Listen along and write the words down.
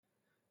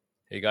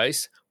Hey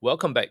guys,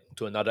 welcome back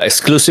to another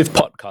exclusive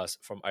podcast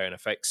from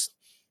IronFX.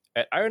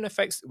 At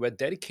IronFX, we're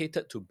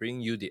dedicated to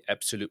bring you the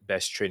absolute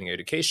best trading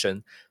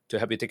education to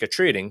help you take your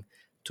trading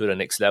to the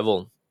next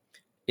level.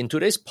 In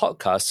today's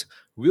podcast,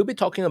 we'll be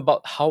talking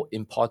about how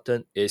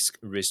important is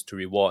risk to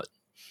reward.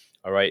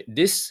 All right,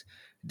 this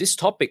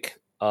topic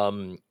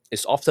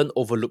is often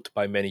overlooked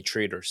by many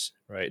traders.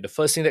 Right, the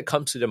first thing that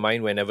comes to their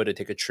mind whenever they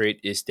take a trade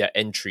is their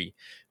entry.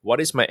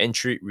 What is my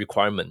entry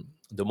requirement?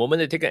 The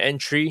moment they take an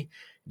entry,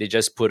 they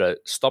just put a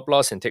stop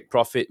loss and take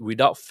profit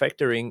without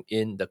factoring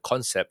in the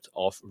concept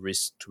of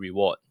risk to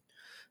reward.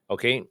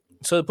 Okay,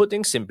 so to put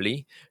things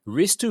simply,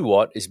 risk to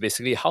reward is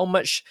basically how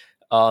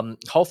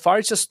far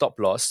is your stop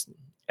loss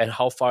and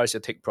how far is your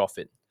take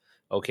profit.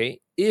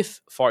 Okay,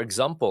 if for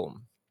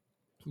example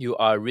you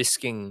are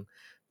risking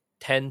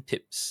 10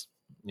 pips,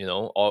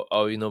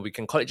 or we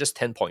can call it just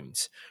 10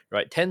 points,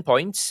 right? 10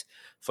 points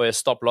for your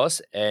stop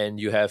loss and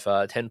you have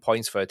 10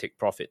 points for your take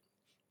profit.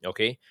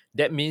 Okay,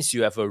 that means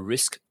you have a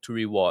risk to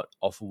reward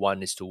of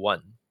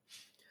 1:1.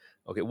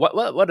 Okay,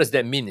 what does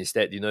that mean is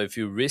that, if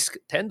you risk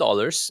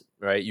 $10,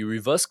 right, you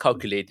reverse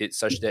calculate it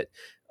such that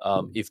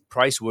if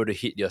price were to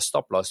hit your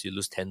stop loss, you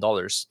lose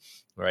 $10,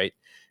 right?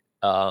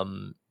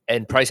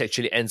 And price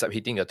actually ends up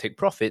hitting your take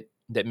profit,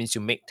 that means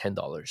you make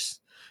 $10.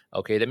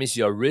 Okay, that means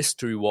your risk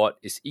to reward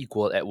is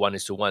equal at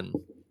 1:1.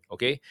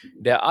 Okay,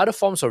 there are other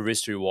forms of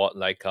risk to reward,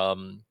 like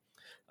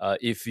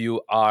if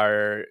you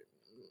are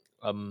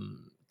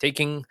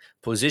taking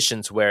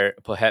positions where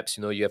perhaps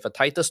you have a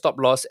tighter stop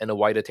loss and a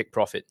wider take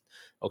profit.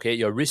 Okay,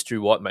 your risk to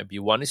reward might be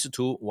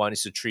 1:2,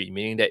 1:3,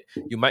 meaning that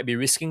you might be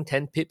risking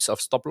 10 pips of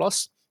stop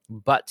loss,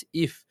 but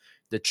if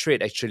the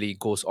trade actually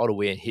goes all the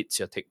way and hits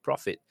your take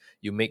profit,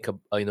 you make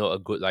a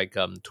good like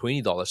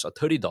 $20 or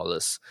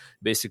 $30,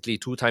 basically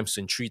two times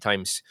and three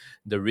times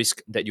the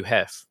risk that you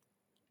have.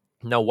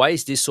 Now, why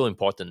is this so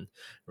important,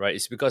 right?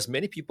 It's because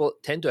many people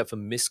tend to have a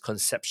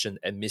misconception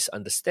and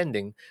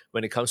misunderstanding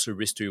when it comes to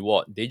risk to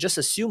reward. They just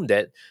assume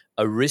that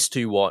a risk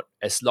to reward,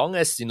 as long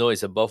as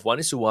it's above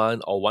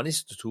 1:1 or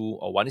 1:2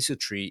 or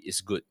 1:3,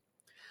 is good.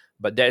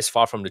 But that is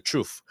far from the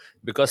truth,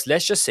 because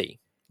let's just say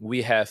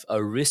we have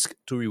a risk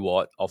to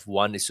reward of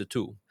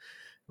 1:2,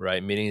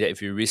 right? Meaning that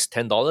if you risk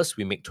 $10,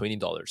 we make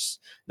 $20.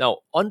 Now,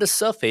 on the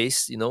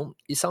surface,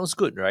 it sounds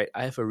good, right?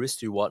 I have a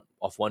risk to reward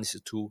of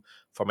 1:2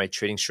 for my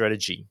trading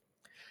strategy.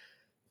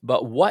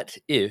 But what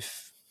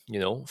if,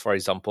 for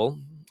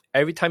example,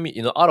 every time,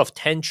 out of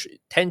 10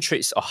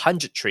 trades or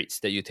 100 trades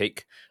that you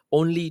take,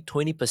 only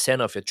 20%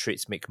 of your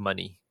trades make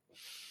money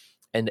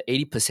and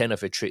 80%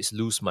 of your trades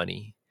lose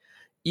money.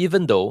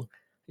 Even though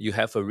you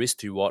have a risk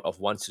to reward of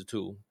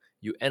 1:2,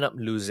 you end up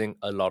losing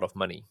a lot of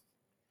money.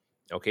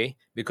 Okay,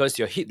 because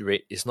your hit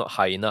rate is not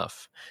high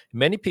enough.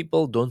 Many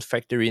people don't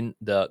factor in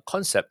the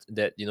concept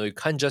that you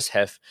can't just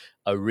have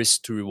a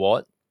risk to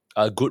reward,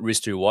 a good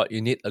risk to reward.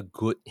 You need a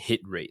good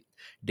hit rate.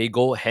 They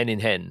go hand in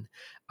hand.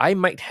 I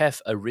might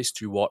have a risk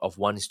to reward of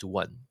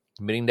 1:1,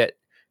 meaning that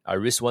I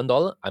risk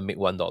 $1, I make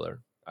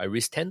 $1. I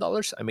risk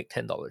 $10, I make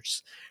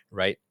 $10,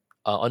 right?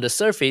 On the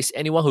surface,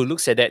 anyone who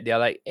looks at that, they're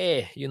like,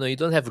 you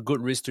don't have a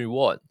good risk to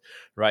reward,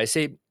 right? I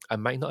say, I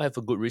might not have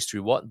a good risk to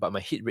reward, but my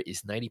hit rate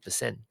is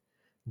 90%.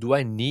 Do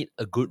I need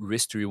a good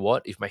risk to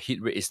reward if my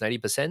hit rate is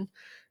 90%?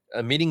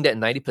 Meaning that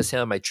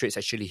 90% of my trades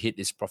actually hit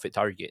this profit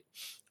target,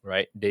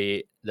 right?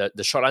 The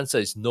short answer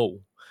is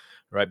no,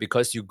 right?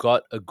 Because you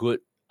got a good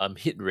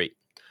hit rate,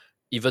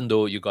 even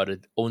though you got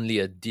only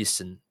a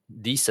decent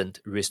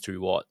risk to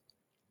reward.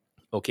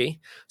 Okay,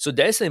 so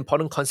there's an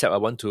important concept I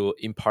want to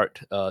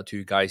impart to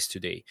you guys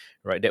today,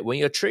 right? That when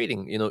you're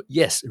trading,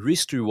 yes,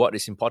 risk to reward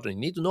is important.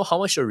 You need to know how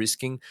much you're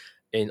risking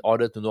in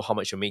order to know how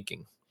much you're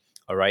making.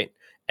 All right,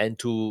 and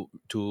to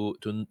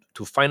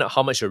find out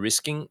how much you're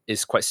risking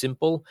is quite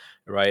simple,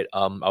 right?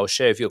 I'll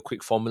share with you a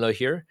quick formula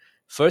here.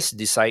 First,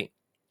 decide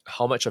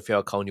how much of your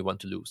account you want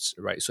to lose,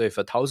 right? So if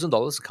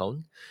 $1,000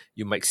 account,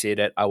 you might say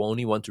that I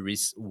only want to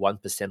risk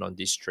 1% on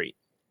this trade.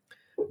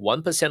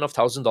 1% of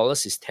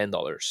 $1,000 is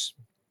 $10.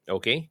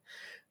 Okay,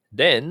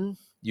 then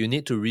you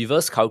need to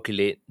reverse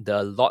calculate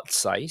the lot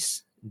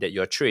size that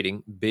you're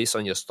trading based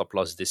on your stop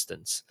loss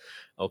distance.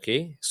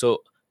 Okay,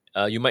 so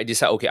you might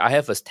decide, okay, I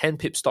have a 10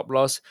 pip stop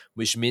loss,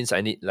 which means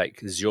I need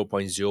like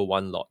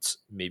 0.01 lots,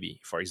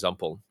 maybe, for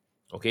example.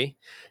 Okay,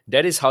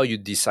 that is how you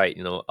decide,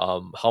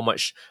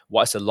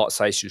 what's the lot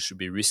size you should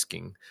be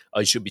risking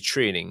or you should be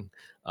trading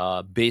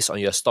based on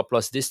your stop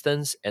loss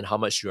distance and how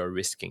much you are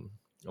risking.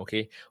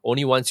 Okay,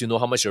 only once you know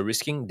how much you're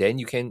risking, then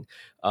you can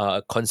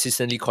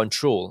consistently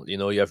control.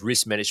 You have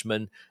risk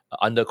management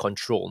under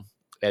control,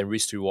 and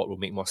risk to reward will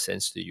make more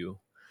sense to you.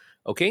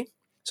 Okay,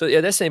 so yeah,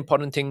 that's an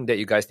important thing that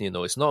you guys need to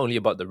know. It's not only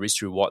about the risk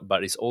to reward,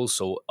 but it's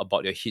also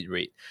about your hit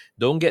rate.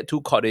 Don't get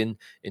too caught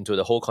into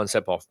the whole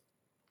concept of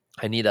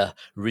I need a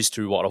risk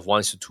to reward of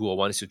 1:2 or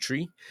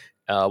 1:3.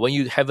 When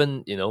you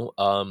haven't,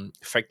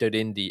 factored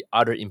in the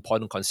other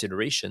important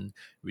consideration,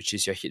 which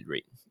is your hit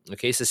rate.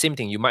 Okay, it's the same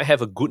thing. You might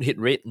have a good hit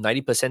rate,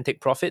 90%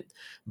 take profit,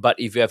 but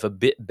if you have a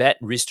bit bad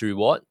risk to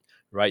reward,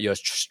 right, your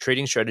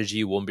trading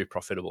strategy won't be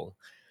profitable.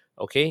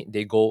 Okay,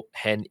 they go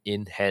hand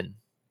in hand.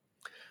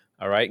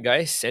 All right,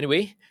 guys.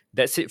 Anyway,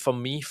 that's it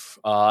from me.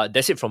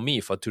 That's it from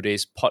me for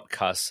today's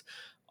podcast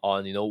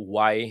on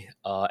why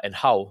and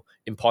how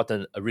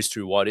important a risk to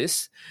reward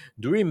is.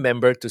 Do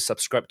remember to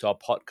subscribe to our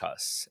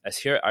podcast, as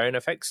here at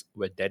IronFX,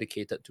 we're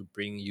dedicated to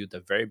bringing you the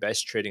very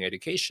best trading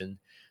education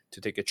to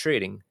take your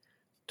trading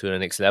to the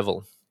next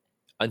level.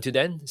 Until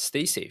then,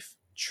 stay safe,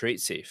 trade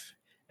safe,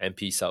 and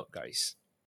peace out, guys.